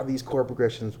 like, how these chord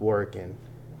progressions work and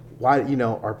why, you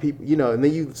know, are people, you know, and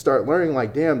then you start learning,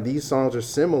 like, damn, these songs are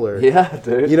similar. Yeah,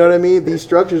 dude. You know what I mean? These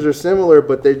structures are similar,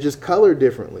 but they're just colored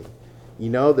differently. You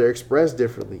know, they're expressed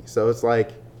differently. So it's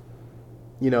like,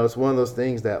 you know, it's one of those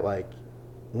things that, like,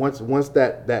 once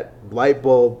that light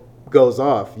bulb goes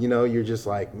off, you know, you're just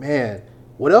like, man,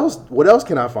 what else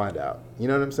can I find out? You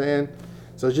know what I'm saying?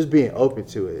 So it's just being open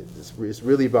to it. It's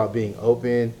really about being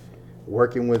open,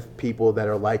 working with people that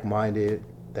are like-minded,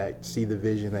 that see the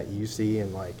vision that you see,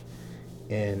 and like,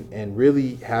 and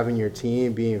really having your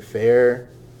team being fair.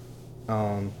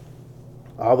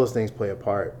 All those things play a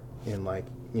part in, like,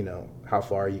 you know, how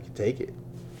far you can take it.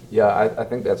 Yeah, I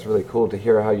think that's really cool to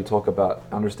hear how you talk about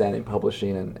understanding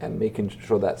publishing and making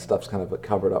sure that stuff's kind of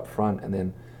covered up front. And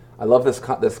then I love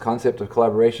this concept of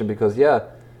collaboration because, yeah,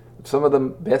 some of the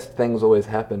best things always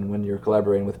happen when you're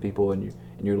collaborating with people and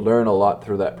you learn a lot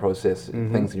through that process,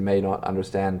 things you may not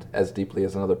understand as deeply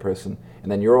as another person.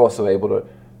 And then you're also able to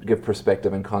give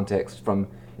perspective and context from,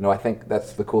 you know, I think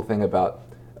that's the cool thing about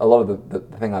a lot of the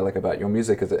thing I like about your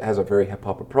music is it has a very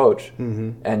hip-hop approach,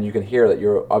 and you can hear that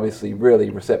you're obviously really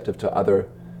receptive to other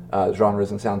genres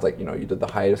and sounds, like, you know, you did the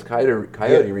Hiatus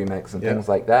Coyote remix and things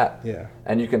like that. Yeah.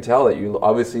 And you can tell that you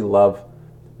obviously love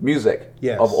music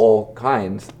of all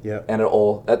kinds. Yeah.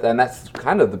 And that's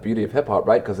kind of the beauty of hip-hop,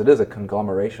 right? Because it is a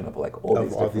conglomeration of, like,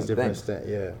 all these different things.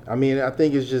 Yeah. I mean, I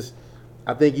think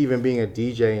even being a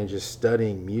DJ and just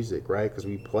studying music, right? Because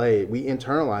we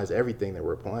internalize everything that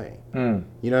we're playing.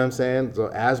 You know what I'm saying? So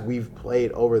as we've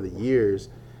played over the years,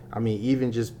 I mean,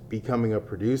 even just becoming a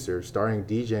producer, starting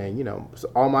DJing, you know,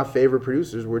 so all my favorite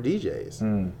producers were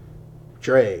DJs.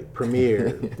 Dre,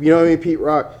 Premier, you know what I mean? Pete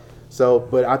Rock. So,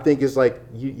 but I think it's like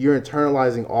you're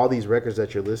internalizing all these records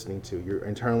that you're listening to. You're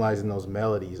internalizing those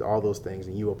melodies, all those things,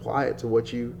 and you apply it to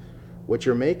what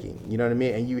you're making. You know what I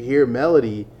mean? And you hear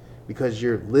melody because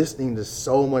you're listening to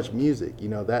so much music. You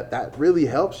know, that really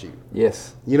helps you.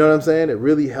 Yes. You know what I'm saying? It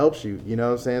really helps you. You know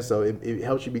what I'm saying? So it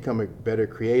helps you become a better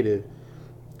creative,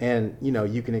 and you know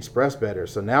you can express better.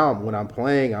 So now when I'm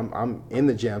playing, I'm in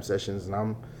the jam sessions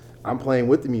and I'm playing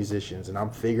with the musicians and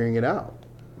I'm figuring it out.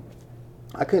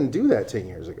 I couldn't do that 10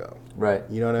 years ago. Right.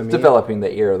 You know what I mean? Developing the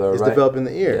ear, though, It's right? developing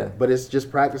the ear. Yeah. But it's just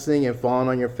practicing and falling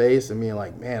on your face and being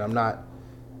like, man, I'm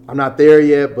not there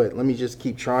yet, but let me just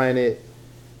keep trying it,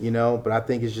 you know? But I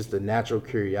think it's just a natural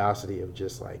curiosity of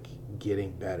just like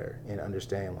getting better and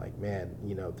understanding like, man,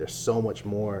 you know, there's so much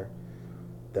more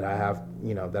that I have,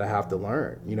 you know, that I have to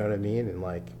learn. You know what I mean? And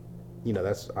like, you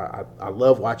know, I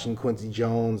love watching Quincy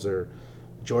Jones or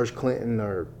George Clinton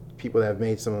or people that have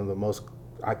made some of the most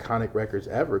iconic records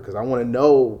ever, because I want to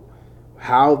know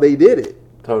how they did it.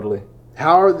 Totally.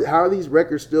 How are these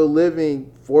records still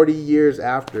living 40 years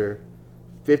after,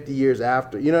 50 years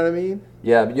after? You know what I mean?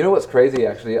 Yeah, you know what's crazy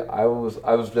actually? I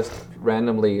was just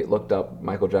randomly looked up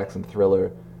Michael Jackson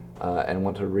Thriller and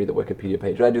wanted to read the Wikipedia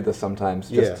page. I do this sometimes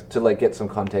just to like get some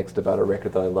context about a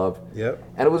record that I love. Yep.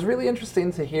 And it was really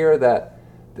interesting to hear that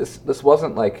this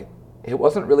wasn't like, it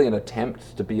wasn't really an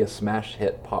attempt to be a smash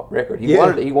hit pop record. He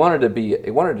wanted to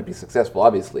be successful,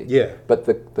 obviously. Yeah. But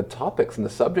the topics and the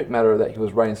subject matter that he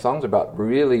was writing songs about were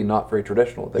really not very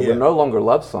traditional. They were no longer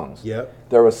love songs. Yep.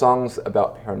 There were songs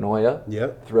about paranoia.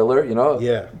 Yep. Thriller, you know.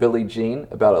 Yeah. Billie Jean,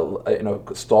 about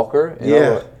a stalker.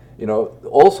 You know,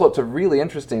 all sorts of really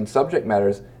interesting subject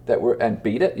matters that were, and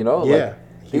Beat It, you know. Yeah.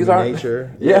 Like, these aren't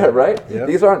nature. Yeah, right. Yep.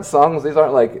 These aren't songs. These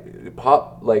aren't like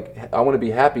pop. Like I Want to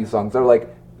Be Happy songs. They're like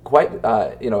quite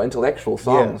intellectual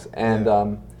songs. And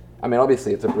I mean,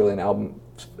 obviously it's a brilliant album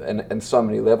and so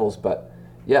many levels. But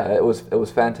yeah, it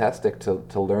was fantastic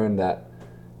to learn that,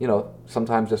 you know,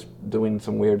 sometimes just doing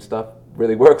some weird stuff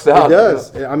really works out. It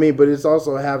does. You know? I mean, but it's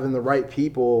also having the right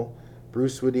people,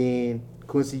 Bruce Swedien,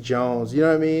 Quincy Jones, you know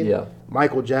what I mean? Yeah.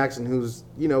 Michael Jackson, who's,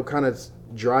 you know, kind of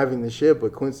driving the ship,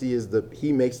 but Quincy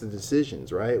he makes the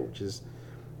decisions, right?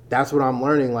 That's what I'm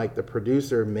learning. Like the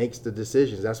producer makes the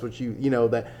decisions. That's what you know,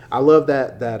 that I love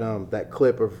that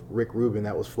clip of Rick Rubin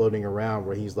that was floating around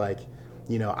where he's like,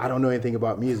 you know, I don't know anything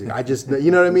about music. I just,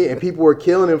 you know what I mean? And people were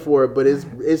killing him for it, but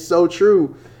it's so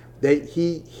true that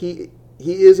he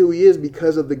is who he is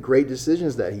because of the great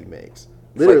decisions that he makes.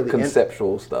 Literally, like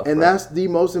conceptual stuff. And right? that's the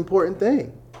most important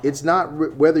thing. It's not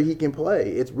whether he can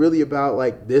play. It's really about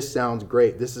like, this sounds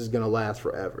great. This is gonna last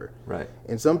forever. Right.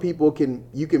 And some people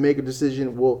you can make a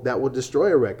decision that will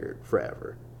destroy a record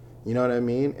forever. You know what I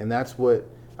mean? And that's what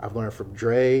I've learned from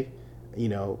Dre. You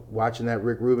know, watching that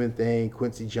Rick Rubin thing,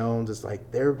 Quincy Jones. It's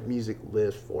like their music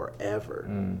lives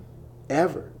forever,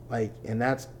 ever. Like, and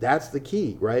that's the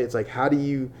key, right? It's like, how do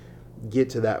you get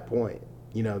to that point?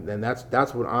 You know, and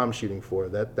that's what I'm shooting for.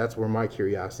 That's where my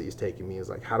curiosity is taking me, is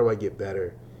like, how do I get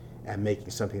better at making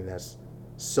something that's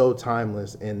so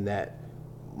timeless, and that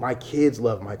my kids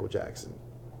love Michael Jackson.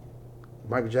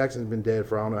 Michael Jackson's been dead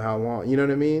for I don't know how long. You know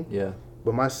what I mean? Yeah.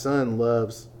 But my son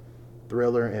loves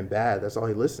Thriller and Bad. That's all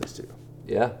he listens to.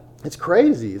 Yeah. It's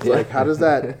crazy. It's like, how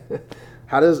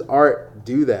does art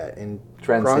do that and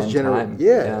transcend time?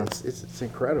 Yeah. It's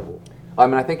incredible. I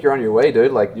mean, I think you're on your way,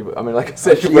 dude. Like I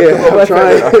said, I'm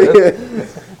trying.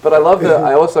 But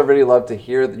I also really love to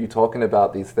hear you talking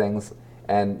about these things,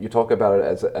 and you talk about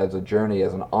it as a journey,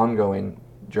 as an ongoing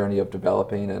journey of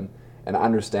developing and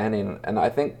understanding. And I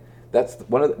think that's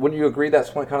wouldn't you agree that's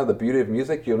kind of the beauty of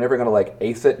music? You're never going to like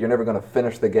ace it. You're never going to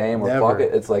finish the game or clock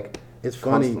it. It's like it's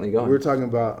funny. Constantly going. We were talking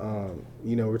about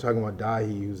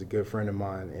Dahi, who's a good friend of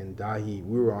mine, and Dahi.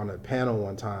 We were on a panel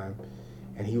one time,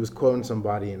 and he was quoting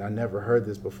somebody, and I never heard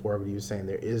this before, but he was saying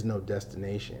there is no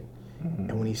destination. Mm-hmm.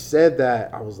 And when he said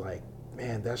that, I was like,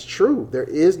 man, that's true. There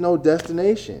is no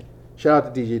destination. Shout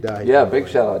out to DJ Dahi. Yeah, big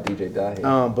shout out to DJ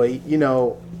Dahi. But you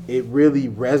know, it really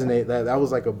resonated. That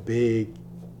was like a big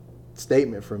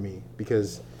statement for me,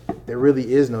 because there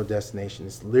really is no destination.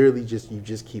 It's literally just, you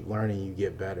just keep learning, you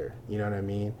get better. You know what I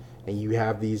mean? And you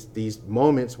have these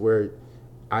moments where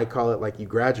I call it like you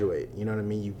graduate. You know what I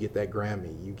mean? You get that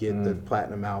Grammy, you get the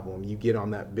platinum album, you get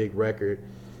on that big record,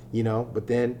 you know, but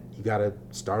then you got to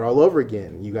start all over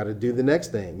again. You got to do the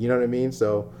next thing. You know what I mean?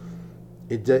 So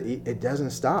it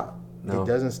doesn't stop. No. It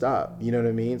doesn't stop. You know what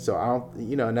I mean? So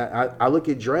I look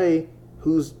at Dre,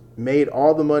 who's made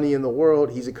all the money in the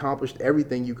world. He's accomplished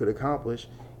everything you could accomplish,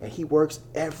 and he works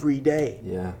every day.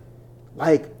 Yeah.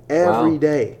 Like every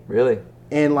day. Really?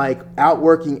 And like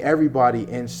outworking everybody,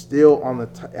 and still on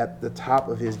at the top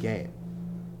of his game.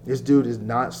 This dude is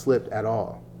not slipped at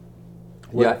all.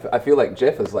 Yeah, I feel like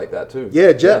Jeff is like that too.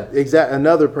 Yeah, Jeff, exactly.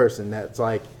 Another person that's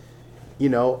like, you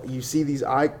know, you see these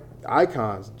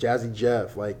icons, Jazzy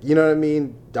Jeff, like, you know what I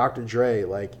mean? Dr. Dre,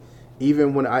 like,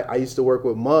 even when I used to work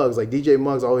with Muggs, like DJ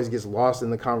Muggs always gets lost in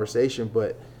the conversation,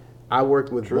 but I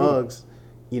worked with True. Muggs,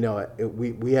 you know,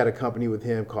 we had a company with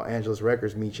him called Angelus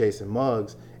Records, me chasing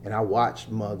Muggs, and I watched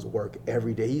Muggs work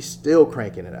every day. He's still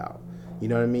cranking it out. You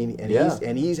know what I mean?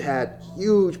 And he's had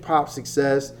huge pop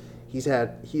success. He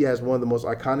has one of the most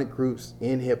iconic groups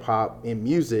in hip hop, in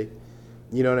music.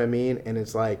 You know what I mean? And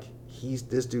it's like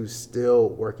this dude's still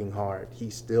working hard.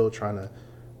 He's still trying to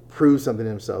prove something to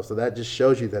himself. So that just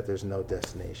shows you that there's no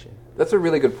destination. That's a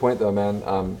really good point, though,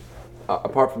 man.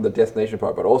 Apart from the destination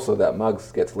part, but also that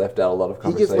Muggs gets left out a lot of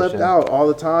conversation. He gets left out all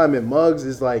the time, and Muggs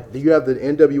is like, you have the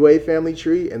NWA family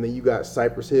tree, and then you got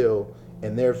Cypress Hill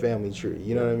and their family tree.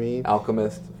 You know what I mean?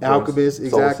 Alchemist, exactly.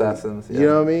 Soul Assassins. Yeah. You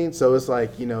know what I mean? So it's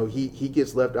like, you know, he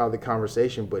gets left out of the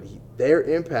conversation, but their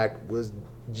impact was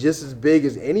just as big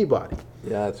as anybody.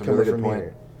 Yeah, it's a really good point.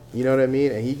 Here. You know what I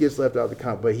mean? And he gets left out of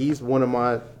the but he's one of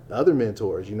my other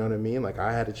mentors. You know what I mean? Like,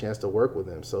 I had a chance to work with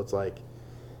him, so it's like,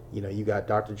 you know, you got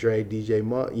Dr. Dre, DJ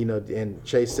Muggs, you know, and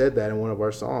Chase said that in one of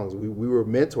our songs. We were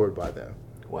mentored by them.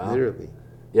 Wow. Literally.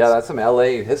 Yeah, that's some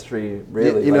LA history,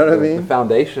 really. You know what I mean? The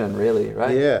foundation, really,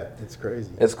 right? Yeah, it's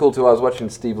crazy. It's cool, too. I was watching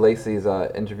Steve Lacy's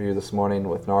interview this morning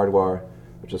with Nardwuar,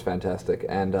 which is fantastic.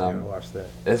 And watch that.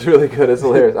 It's really good. It's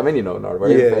hilarious. I mean, you know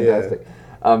Nardwuar. He's fantastic.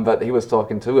 Yeah. But he was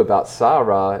talking, too, about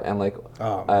Sa-Ra and, like,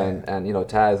 and you know,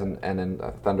 Taz and then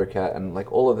Thundercat and,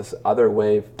 like, all of this other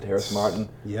wave, Terrace Martin,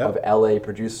 of LA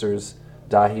producers.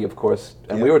 Dahi, of course.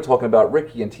 And we were talking about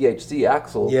Ricky and THC,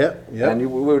 Axel. And we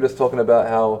were just talking about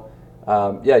how,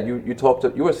 you talked to,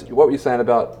 what were you saying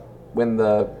about when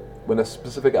a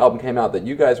specific album came out that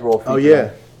you guys were all featured? Oh,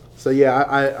 yeah. So, yeah,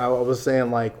 I was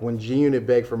saying, like, when G-Unit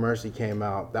Beg for Mercy came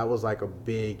out, that was like a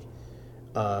big...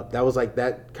 that was like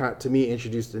that to me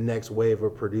introduced the next wave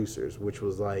of producers, which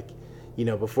was like, you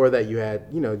know, before that you had,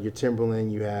 you know, your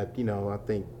Timberland, you had, you know, I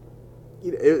think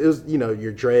it was, you know,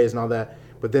 your Dre's and all that,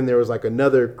 but then there was like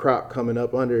another crop coming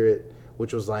up under it,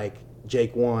 which was like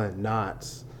Jake One,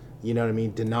 Knots, you know what I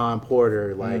mean, Denon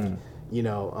Porter, like, you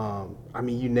know, I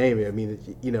mean, you name it. I mean,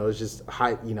 you know, it's just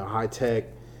high tech,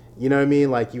 you know what I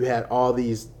mean? Like, you had all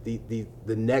these the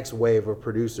next wave of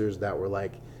producers that were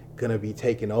like gonna be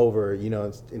taken over, you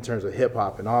know, in terms of hip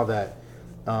hop and all that.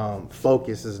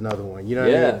 Focus is another one, you know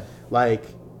what I mean? Like,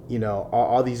 you know,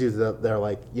 all these dudes that are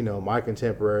like, you know, my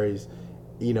contemporaries,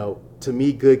 you know, to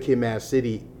me, Good Kid, Mad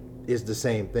City is the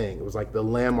same thing. It was like the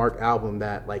landmark album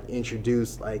that like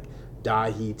introduced like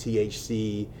Dahi,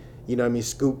 THC, you know what I mean,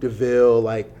 Scoop DeVille,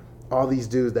 like all these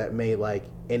dudes that made like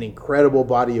an incredible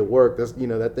body of work. That's, you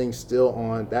know, that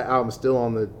album's still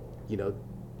on the, you know,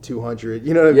 200,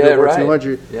 you know what I mean? Right.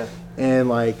 200. Yeah. And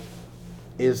like,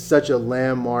 it's such a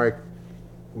landmark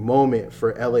moment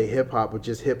for LA hip hop, but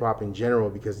just hip hop in general,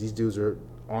 because these dudes are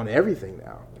on everything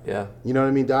now. Yeah. You know what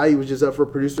I mean? Dahi was just up for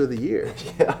Producer of the Year.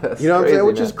 Yeah, that's you know what crazy, I'm saying?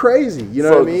 Which is crazy. You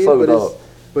know what I mean?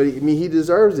 But I mean, he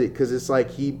deserves it, because it's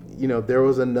like you know, there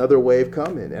was another wave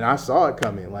coming, and I saw it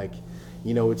coming. Like,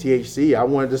 you know, with THC, I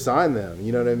wanted to sign them.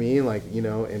 You know what I mean? Like, you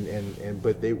know,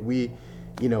 but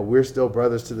you know, we're still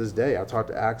brothers to this day. I talk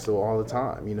to Axel all the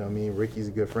time. You know what I mean? Ricky's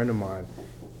a good friend of mine.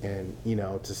 And, you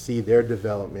know, to see their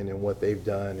development and what they've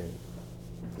done, and,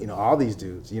 you know, all these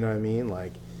dudes, you know what I mean?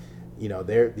 Like, you know,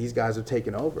 these guys have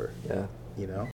taken over. Yeah. You know?